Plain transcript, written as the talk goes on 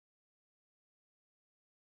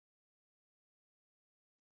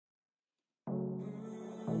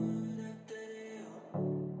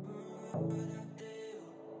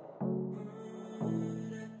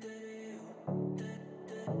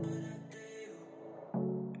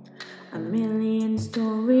A million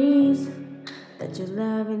stories that your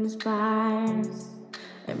love inspires.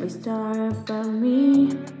 Every star above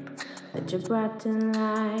me that you brought to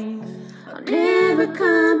life. I'll never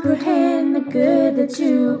comprehend the good that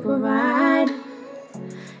you provide.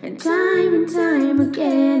 And time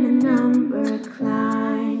again the number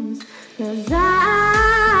climbs. 'Cause I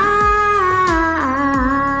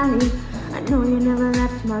know you never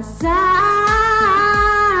left my side.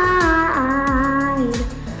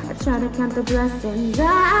 I try to count the blessings I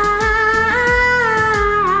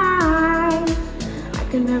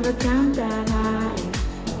could never count that high.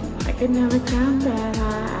 I could never count that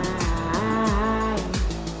high.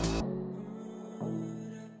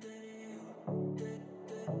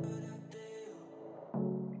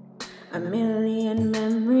 A million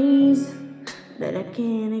memories that I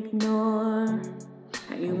can't ignore.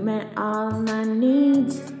 How you met all of my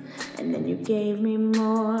needs, and then you gave me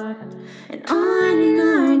more. And on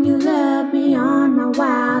you loved me on my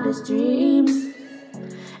wildest dreams.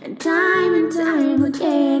 And time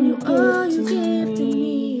again you give to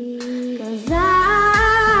me. 'Cause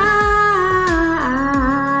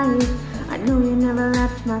I know you never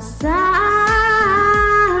left my side.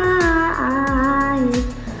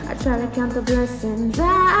 I try to count the blessings I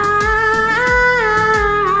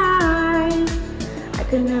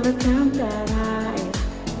could never count that high.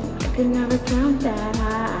 I could never count that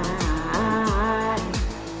high.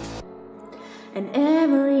 And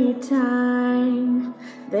every time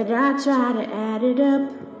that I try to add it up,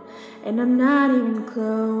 and I'm not even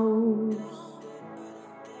close.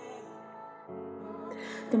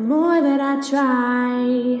 The more that I try,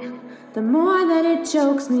 the more that it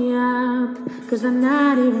chokes me up. 'Cause I'm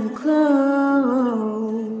not even close.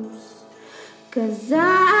 'Cause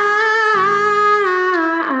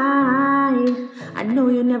I know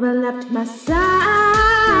you never left my side.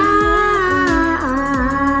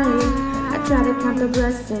 I try to count the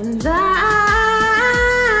blessings I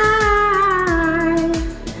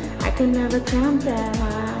could never count that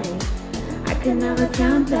high. I could never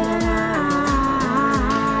count that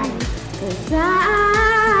high. 'Cause I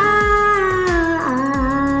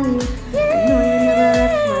know you never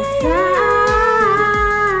left my side.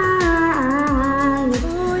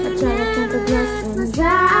 I try to count the blessings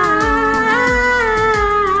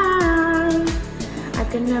I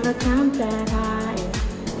could never count that high.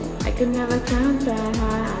 I could never count that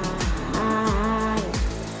high.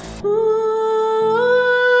 Ooh,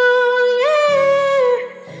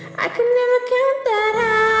 yeah. I could never count that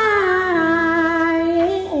high.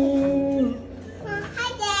 Hi,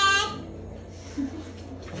 Dad.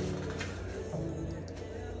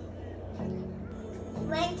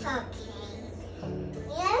 Rental came.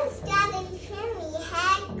 Yes, Dad and Jimmy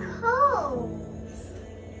had colds.